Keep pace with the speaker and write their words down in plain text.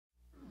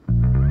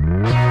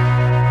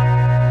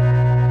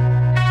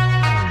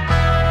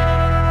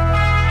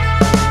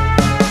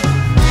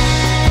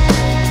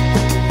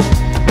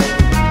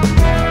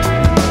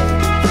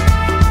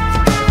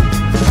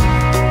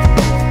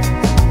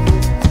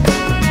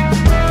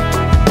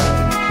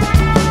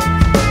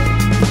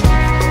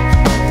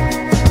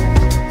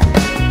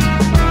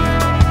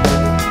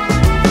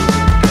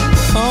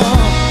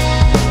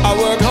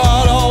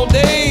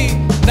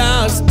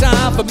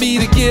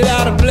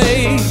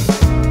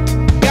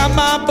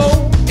got my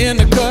boat in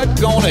the cut,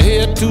 gonna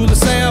head to the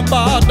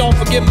sandbar. Don't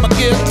forget my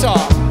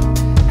guitar.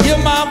 Hear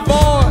my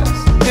voice,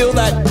 fill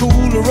that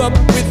cooler up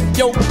with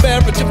your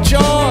beverage of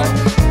choice.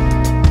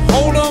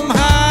 Hold 'em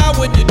high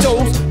when you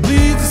toast.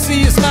 Pleased to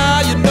see you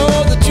smile, you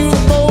know that you're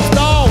most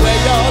all where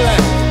y'all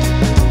at.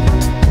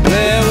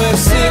 Where we're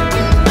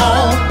sitting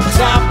on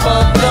top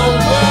of the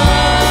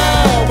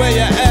world. Where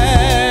you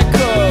at,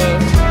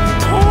 cuz?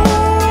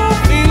 Oh,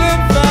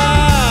 feeling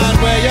fine.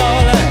 Where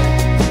y'all at?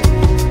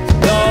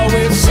 Lord,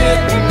 we're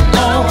sitting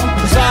on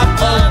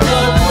top of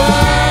the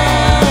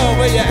world.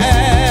 Where you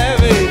at,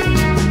 baby?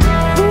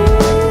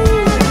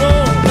 Ooh,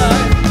 roll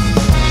night.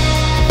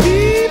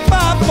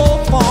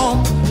 Beep-bop-bop-bom.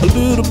 A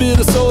little bit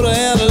of soda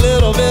and a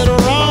little bit of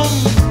rum.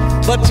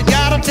 But you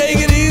gotta take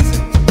it easy.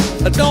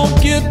 Don't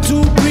get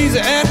too breezy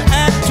and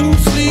act too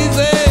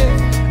sleazy.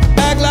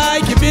 Act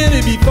like you've been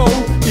here before.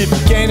 If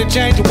you can't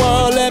change the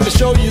world, let me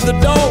show you the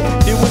door.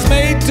 It was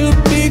made to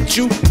beat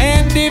you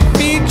and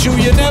defeat you.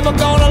 You're never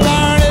gonna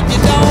learn if you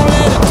don't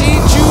let it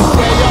teach you.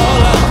 Where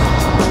y'all at?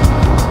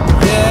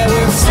 Yeah,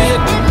 we're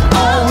sitting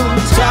on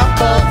top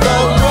of the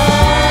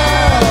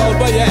world.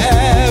 Where you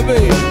at,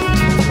 baby?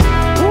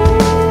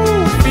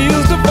 Ooh,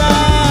 feels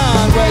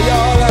divine. Where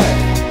y'all at?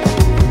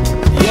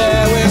 Yeah,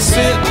 we're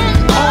sitting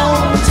on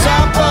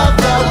top of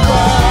the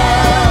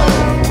world.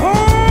 Oh,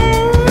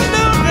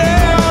 no,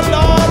 yeah,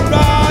 Lord,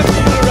 right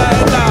here,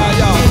 right now,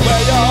 y'all.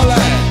 Where y'all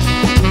at?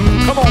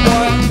 Come on,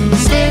 boy.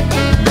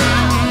 Sitting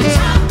on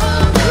top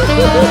of the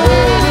world.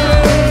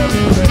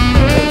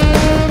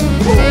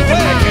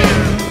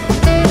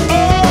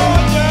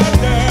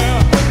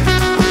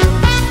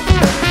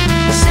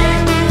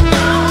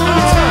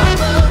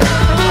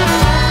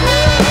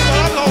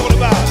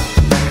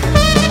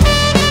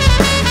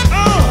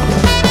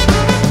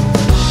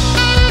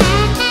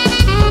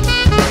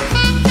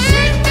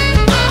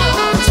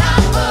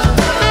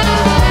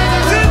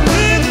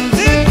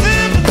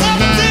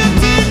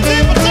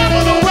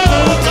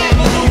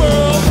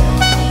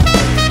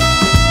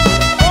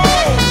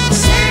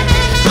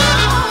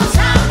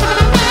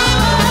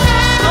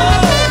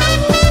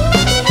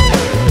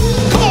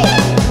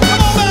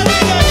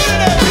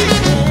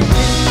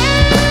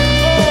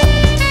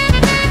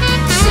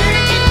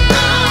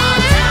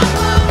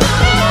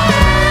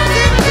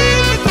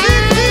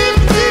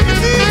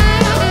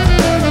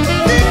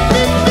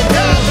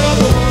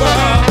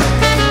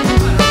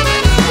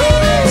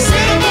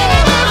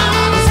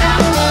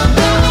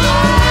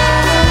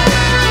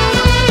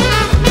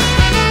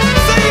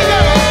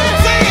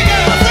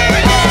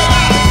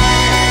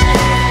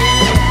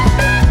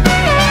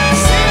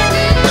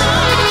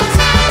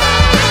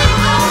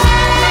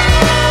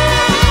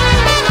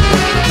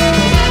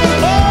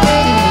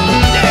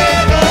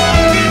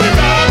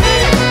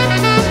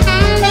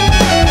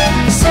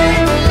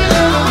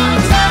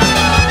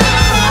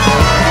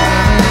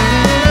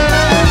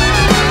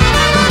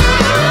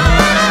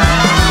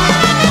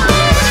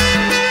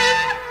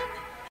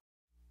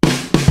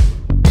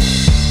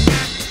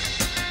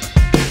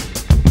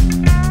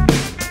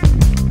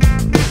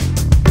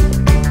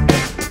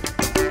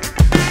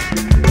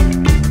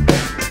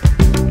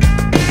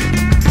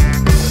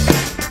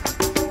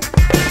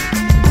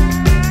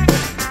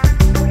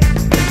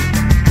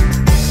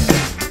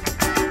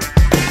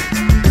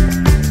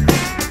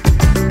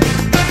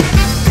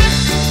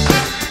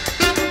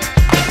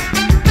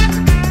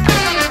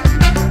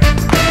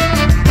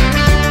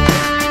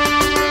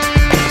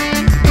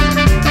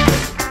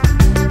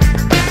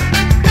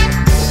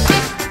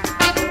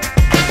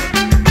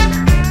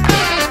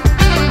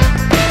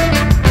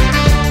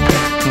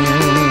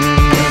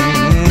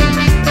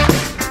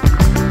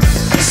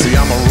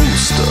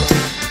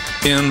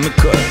 In the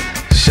cut,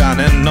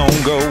 shining on,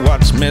 go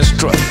watch me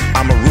strut.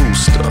 I'm a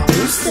rooster,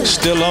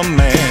 still a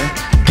man.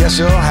 Guess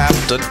you'll have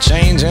to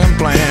change in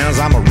plans.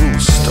 I'm a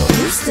rooster,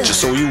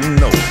 just so you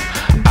know.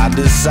 I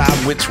decide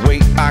which way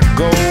I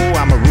go.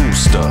 I'm a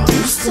rooster,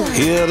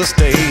 here to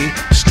stay.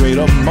 Straight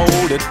up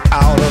molded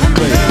out of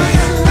clay.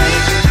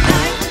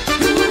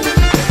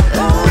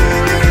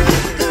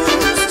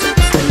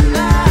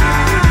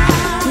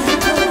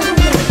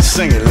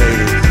 Sing it,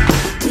 lady.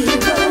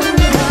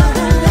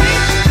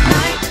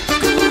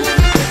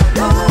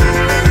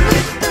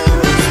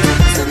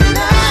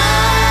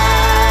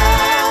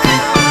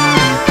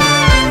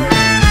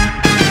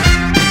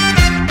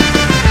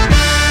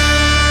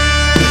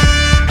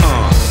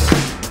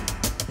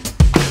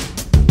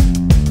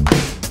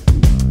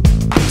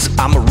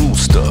 I'm a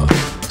rooster,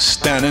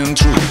 standing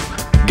true.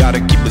 Gotta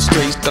keep it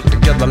straight, stuck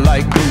together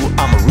like glue.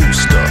 I'm a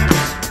rooster,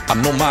 I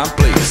know my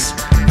place.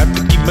 Have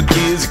to keep my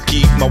kids,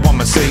 keep my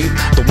woman safe.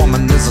 The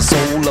woman is the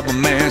soul of a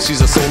man, she's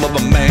the soul of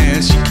a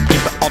man. She can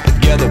keep it all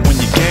together when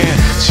you can.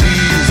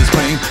 She's the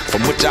flame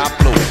from which I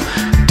flow.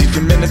 Teach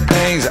me many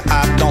things that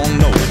I don't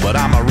know, but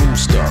I'm a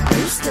rooster,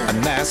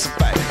 and that's a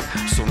fact.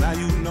 So now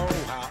you know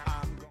how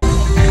I'm going.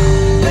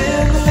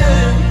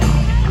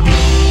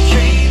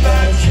 Tree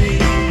by tree,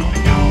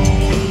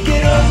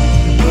 get up,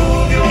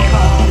 move your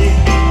body.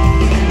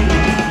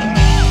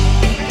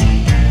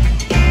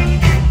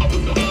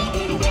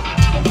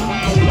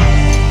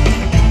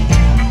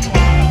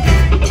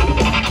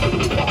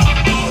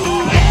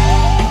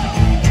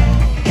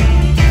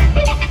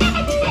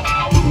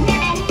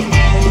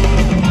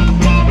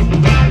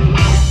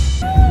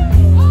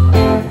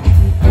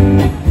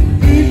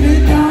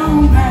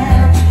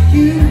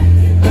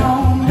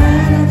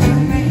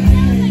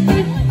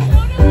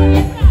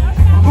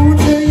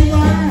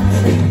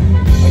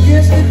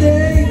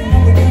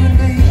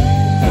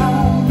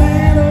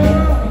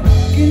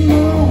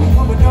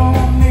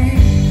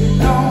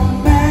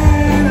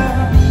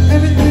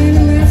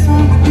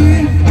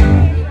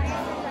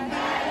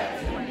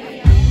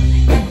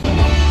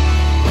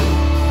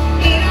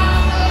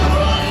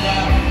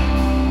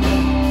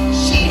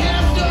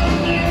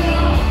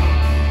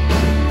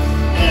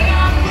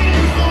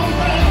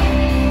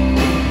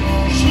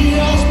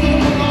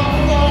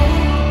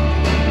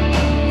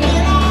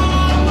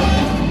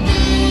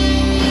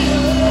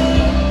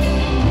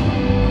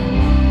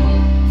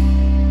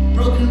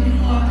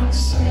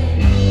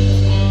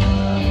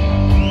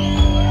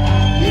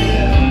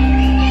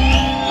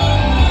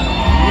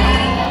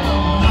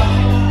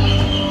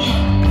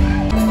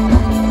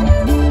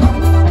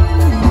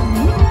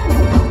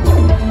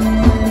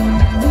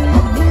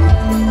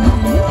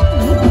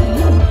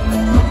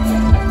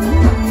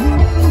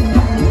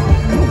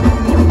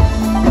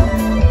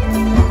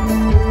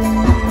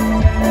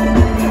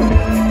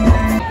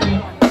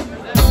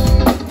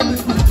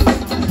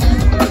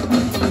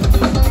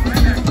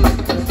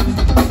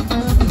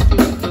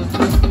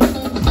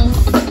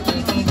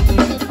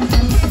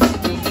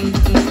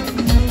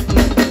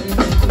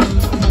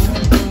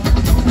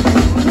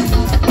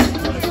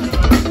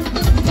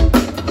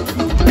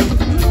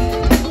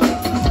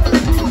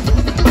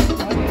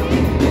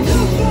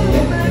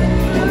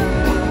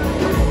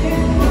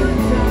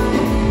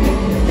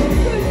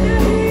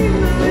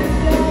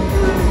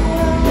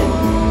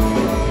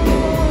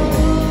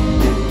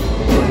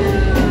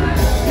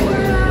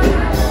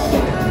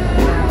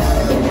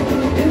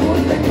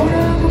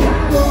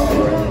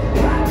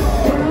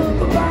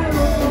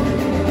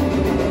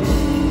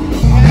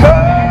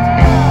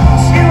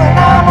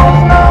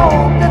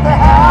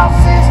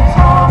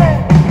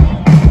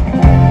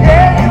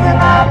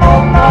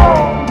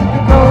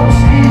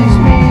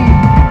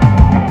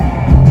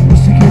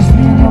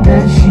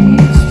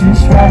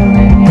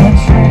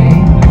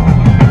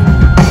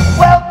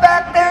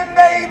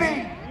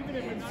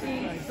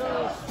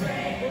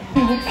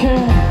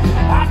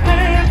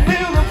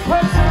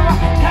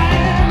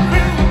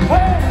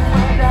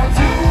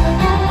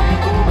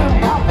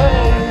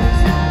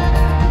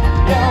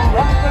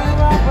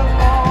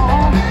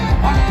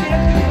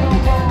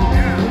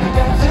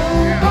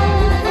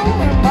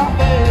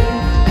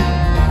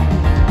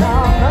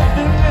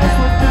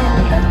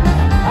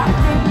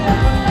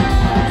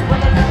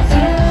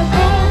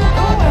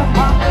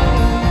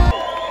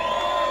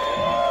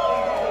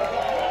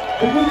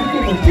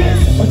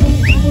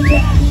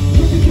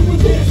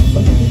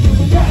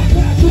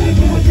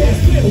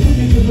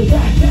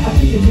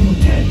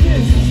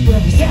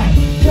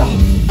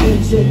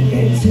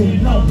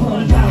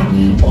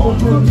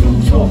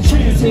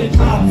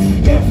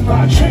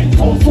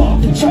 Olsen